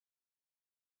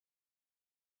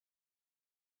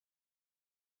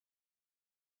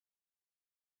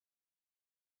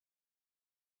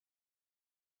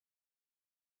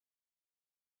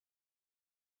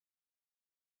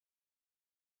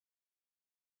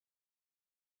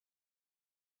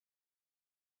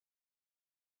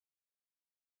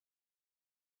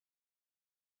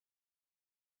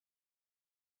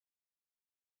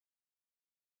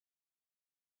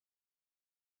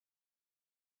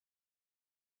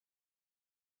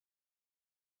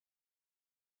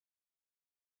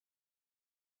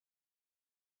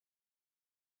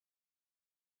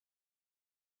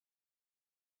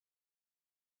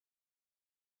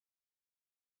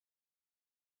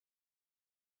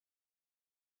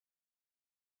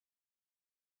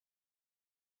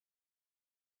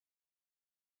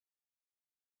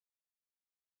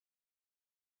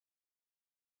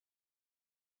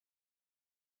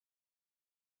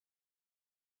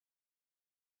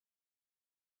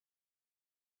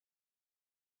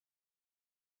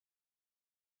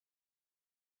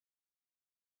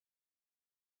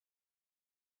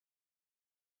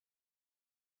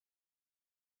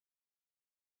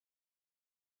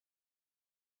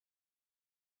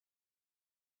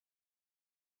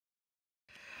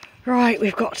Right,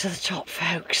 we've got to the top,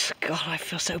 folks. God, I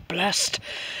feel so blessed.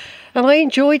 And I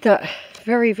enjoyed that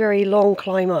very, very long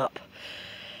climb up.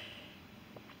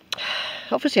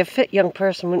 Obviously a fit young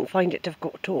person wouldn't find it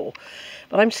difficult at all,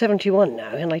 but I'm 71 now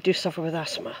and I do suffer with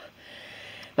asthma.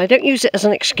 I don't use it as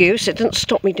an excuse, it doesn't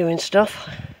stop me doing stuff.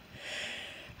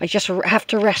 I just have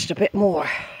to rest a bit more.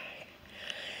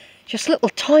 Just little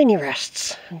tiny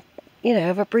rests. You know,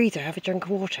 have a breather, have a drink of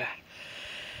water.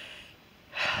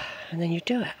 And then you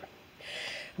do it.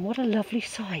 And what a lovely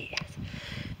sight.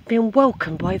 Being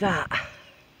welcomed by that.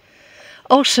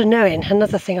 Also knowing,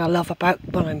 another thing I love about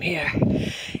when I'm here,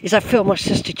 is I feel my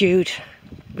sister Jude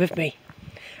with me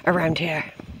around here.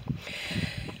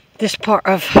 This part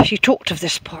of, she talked of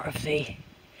this part of the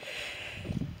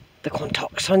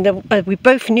Quantocks, and we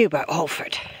both knew about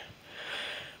Halford.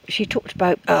 She talked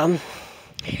about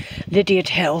Lydiard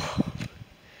Hill,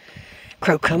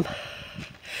 Crowcombe,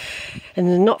 and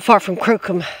then not far from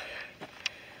Crowcombe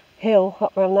Hill,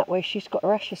 up around that way, she's got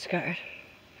her ashes scattered.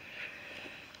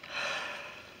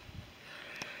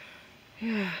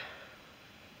 Yeah.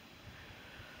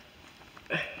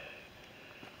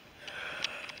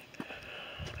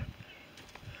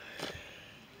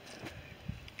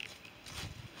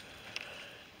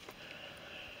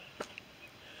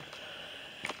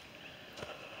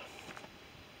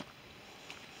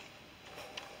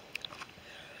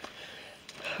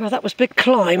 Well, that was a big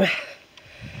climb,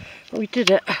 but we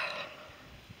did it.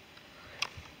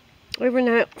 Over and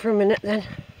out for a minute then,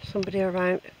 somebody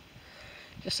around,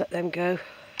 just let them go.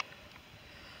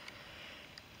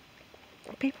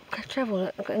 People can travel, I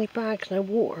haven't got any bags, no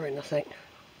water or nothing.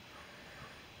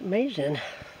 Amazing.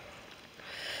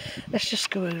 Let's just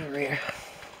go over here.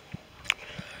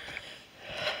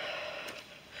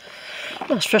 Well,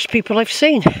 that's the first people I've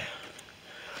seen.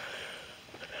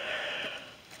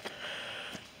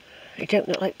 They don't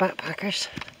look like backpackers.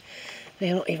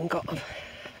 They've not even got them.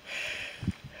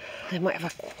 They might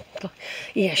have a...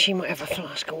 Yeah, she might have a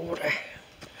flask of water.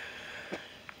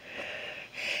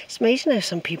 It's amazing how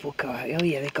some people go out. Oh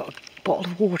yeah, they've got a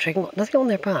bottle of water, they've got nothing on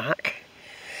their back.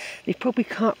 They probably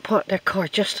can't park their car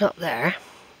just up there.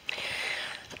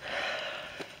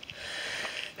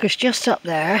 Because just up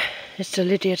there is the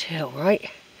Lydiard Hill,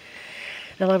 right?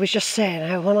 And I was just saying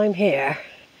how when I'm here,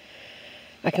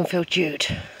 I can feel Jude.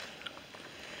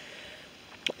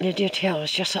 Lydiard Hill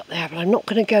is just up there, but I'm not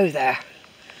going to go there.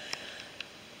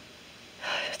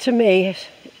 To me,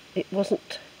 it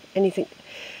wasn't anything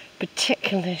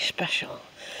particularly special,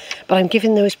 but I'm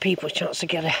giving those people a chance to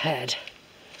get ahead.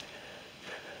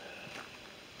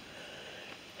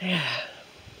 Yeah,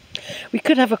 we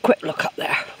could have a quick look up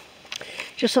there,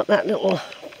 just up that little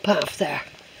path there.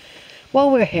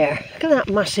 While we're here, look at that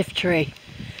massive tree.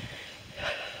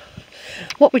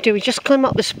 What we do, we just climb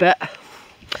up this bit.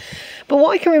 But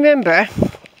what I can remember,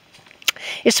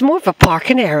 it's more of a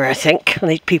parking area, I think, when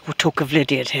these people talk of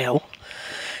Lydiard Hill.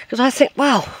 Because I think,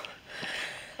 wow,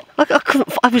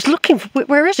 I was looking for,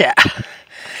 where is it?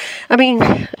 I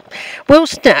mean,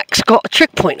 Will's Neck's got a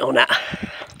trig point on it.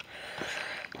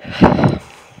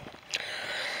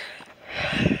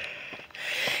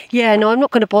 Yeah, no, I'm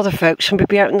not going to bother, folks. I'm going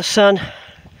to be out in the sun.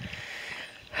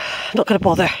 I'm not going to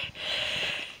bother.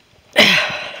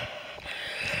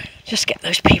 Just get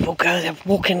those people go. They're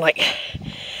walking like,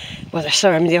 well, they're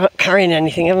sorry, I mean, they're not carrying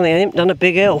anything, haven't they? They haven't done a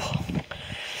big hill.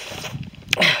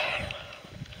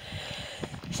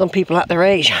 Some people at their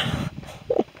age.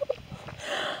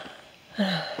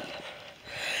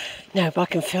 No, but I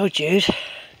can feel Jude.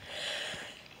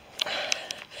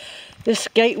 This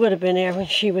gate would have been here when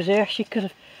she was here. She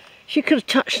could have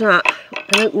touched that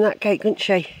and opened that gate, couldn't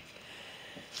she?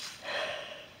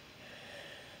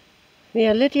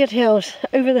 Yeah, Lydiard Hill's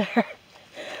over there.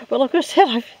 But like I said,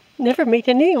 I've never made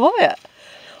anything of it.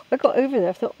 I got over there,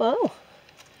 I thought, wow,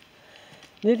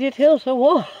 Lydiard Hill, so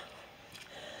what?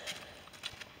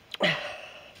 They're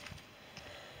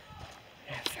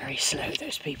very slow,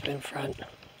 those people in front.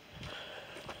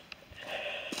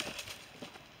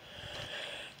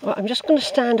 Right, I'm just going to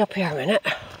stand up here a minute.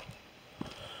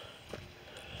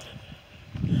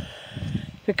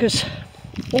 Because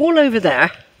all over there,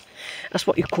 that's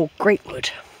what you call greatwood.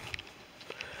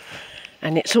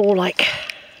 And it's all like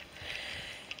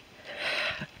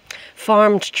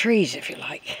farmed trees, if you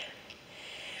like.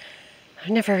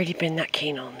 I've never really been that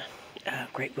keen on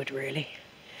greatwood, really.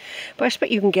 But I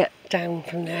expect you can get down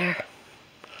from there.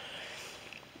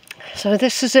 So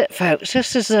this is it, folks.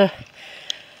 This is a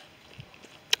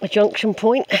junction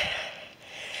point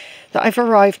that I've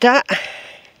arrived at.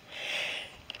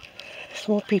 There's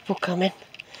more people coming.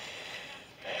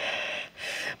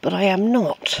 But I am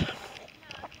not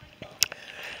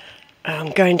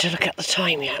I'm going to look at the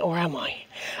time yet, or am I?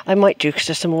 I might do because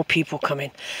there's some more people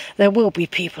coming. There will be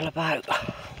people about.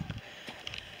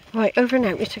 Right, over and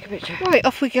out. Let me take a picture. Right,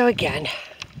 off we go again.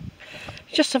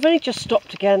 I've only just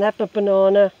stopped again, had a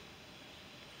banana.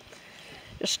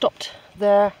 Just stopped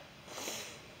there.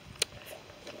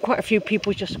 Quite a few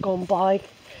people just gone by.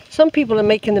 Some people are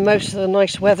making the most of the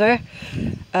nice weather,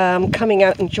 coming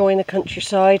out and enjoying the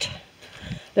countryside.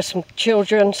 There's some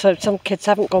children, so some kids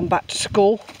haven't gone back to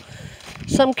school.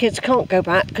 Some kids can't go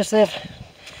back because their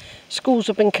schools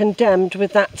have been condemned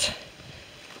with that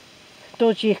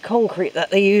dodgy concrete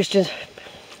that they used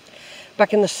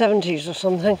back in the 70s or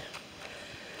something.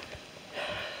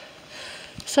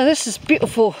 So this is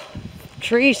beautiful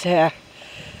trees here.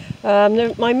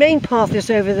 My main path is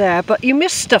over there, but you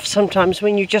miss stuff sometimes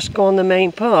when you just go on the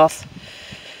main path.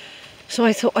 So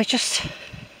I thought I'd just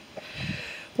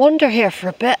wander here for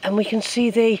a bit and we can see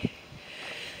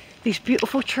these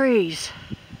beautiful trees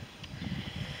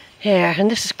here.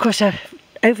 And this is of course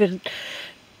over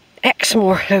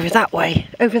Exmoor, over that way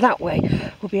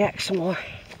will be Exmoor.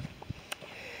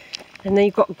 And then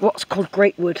you've got what's called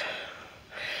Greatwood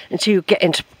until you get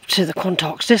into the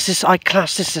Quantocks. I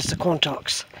class this as the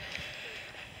Quantocks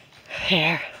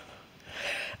here.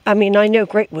 I mean, I know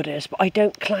Greatwood is, but I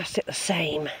don't class it the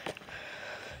same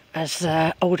as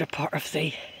the older part of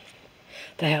the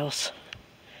hills.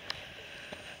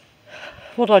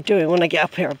 What I do when I get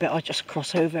up here a bit, I just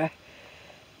cross over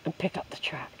and pick up the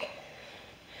track.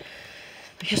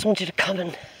 I just wanted to come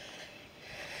and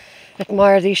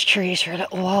admire these trees for a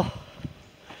little while.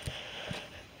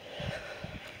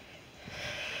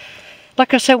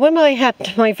 Like I said, when I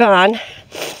had my van,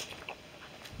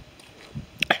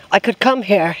 I could come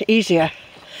here easier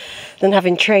than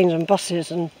having trains and buses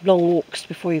and long walks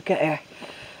before you get here.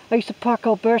 I used to park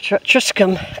Alberta at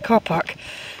Tricombe car park.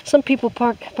 Some people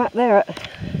park back there at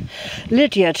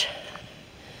Lydiard.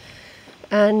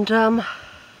 And then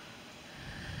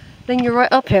you're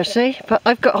right up here, see? But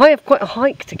I have quite a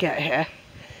hike to get here,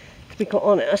 to be quite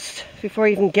honest, before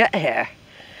I even get here.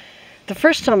 The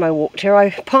first time I walked here, I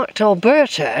parked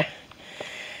Alberta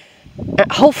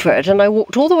at Holford and I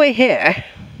walked all the way here.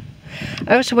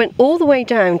 I also went all the way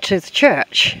down to the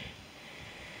church,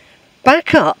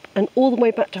 back up and all the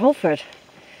way back to Holford.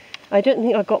 I don't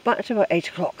think I got back to about 8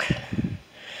 o'clock,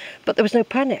 but there was no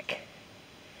panic.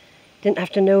 Didn't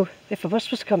have to know if a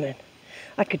bus was coming.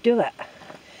 I could do it,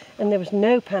 and there was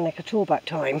no panic at all back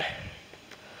time.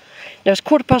 Now it's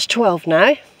 12:15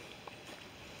 now,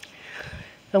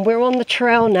 and we're on the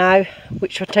trail now,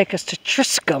 which will take us to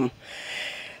Tricombe.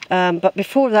 But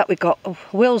before that we got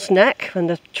Will's Neck and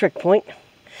the Trig point.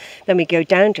 Then we go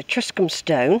down to Tricombe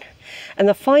Stone, and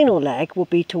the final leg will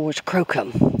be towards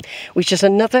Crowcombe, which is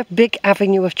another big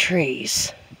avenue of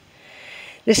trees.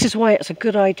 This is why it's a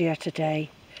good idea today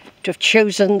to have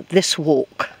chosen this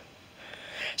walk.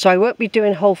 So I won't be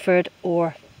doing Holford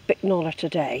or Bicknoller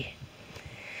today,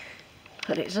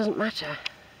 but it doesn't matter.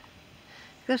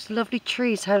 Those lovely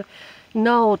trees, how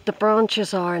gnarled the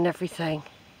branches are and everything.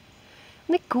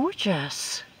 They're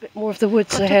gorgeous. A bit more of the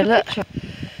woods ahead, look.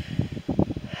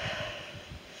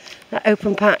 That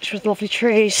open patch with lovely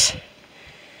trees.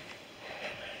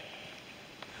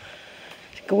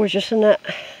 It's gorgeous, isn't it?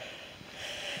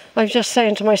 I was just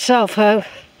saying to myself how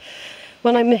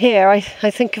when I'm here I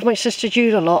think of my sister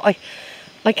Jude a lot.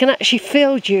 I can actually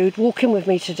feel Jude walking with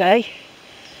me today,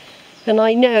 and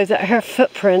I know that her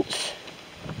footprints,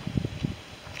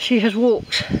 she has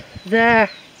walked there.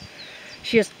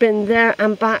 She has been there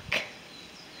and back.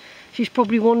 She's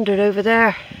probably wandered over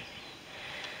there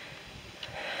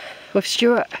with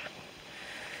Stuart.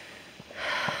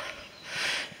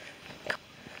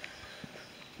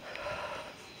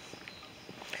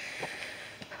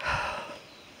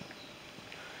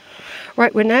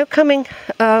 Right, we're now coming.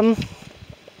 I'll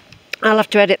have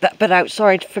to edit that bit out.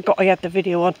 Sorry, I forgot I had the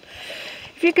video on.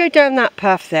 If you go down that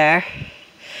path there,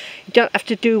 you don't have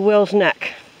to do Will's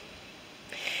Neck.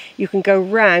 You can go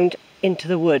round into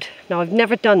the wood. Now I've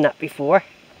never done that before,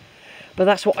 but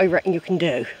that's what I reckon you can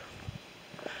do.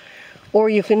 Or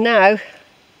you can now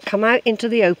come out into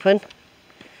the open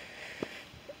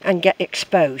and get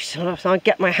exposed. I'll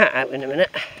get my hat out in a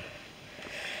minute.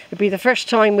 It'll be the first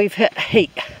time we've hit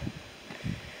heat,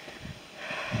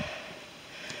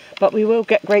 but we will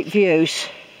get great views.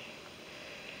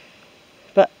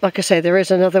 But like I say, there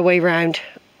is another way round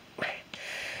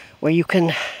where you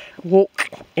can walk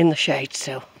in the shade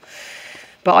still.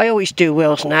 But I always do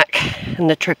Will's Neck and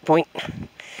the Trig point.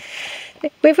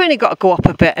 We've only got to go up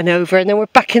a bit and over, and then we're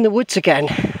back in the woods again.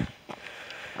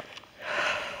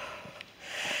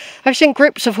 I've seen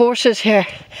groups of horses here.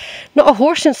 Not a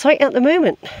horse in sight at the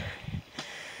moment.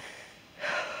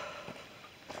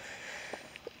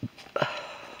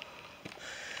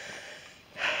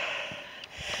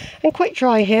 and quite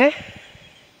dry here.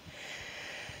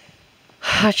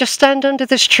 I just stand under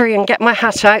this tree and get my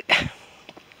hat out.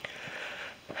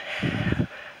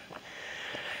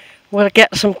 We'll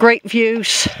get some great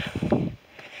views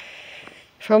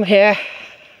from here.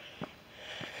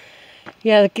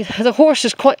 Yeah, the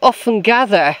horses quite often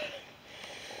gather.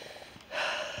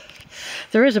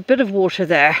 There is a bit of water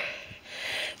there.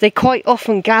 They quite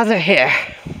often gather here.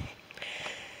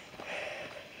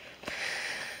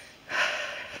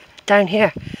 Down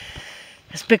here,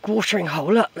 there's a big watering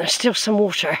hole. Look, there's still some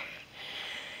water.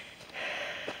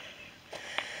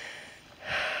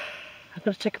 I'm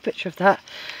going to take a picture of that.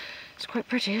 It's quite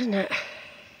pretty, isn't it?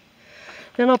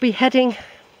 Then I'll be heading...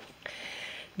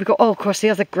 We've got, oh, of course, the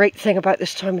other great thing about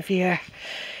this time of year,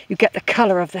 you get the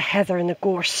colour of the heather and the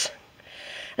gorse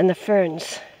and the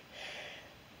ferns.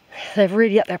 They're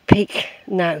really at their peak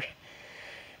now.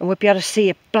 And we'll be able to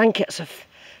see blankets of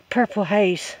purple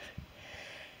haze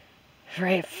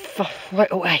right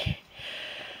away.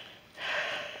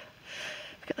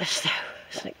 Look at this though,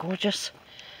 isn't it gorgeous?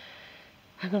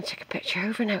 I'm going to take a picture.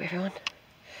 Over now, everyone.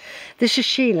 This is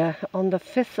Sheila on the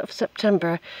 5th of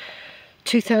September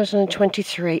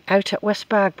 2023 out at West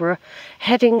Bagborough,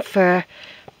 heading for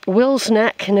Will's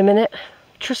Neck in a minute,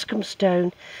 Truscombe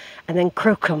Stone, and then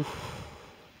Crowcombe,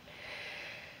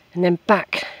 and then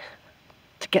back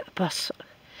to get the bus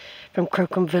from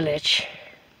Crowcombe village.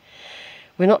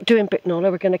 We're not doing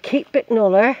Bicknoller, we're going to keep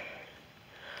Bicknoller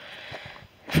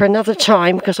for another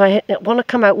time because I want to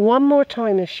come out one more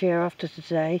time this year after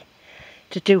today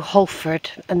to do Holford,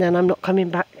 and then I'm not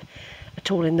coming back at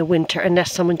all in the winter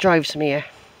unless someone drives me here.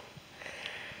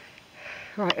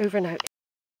 Right, over and out.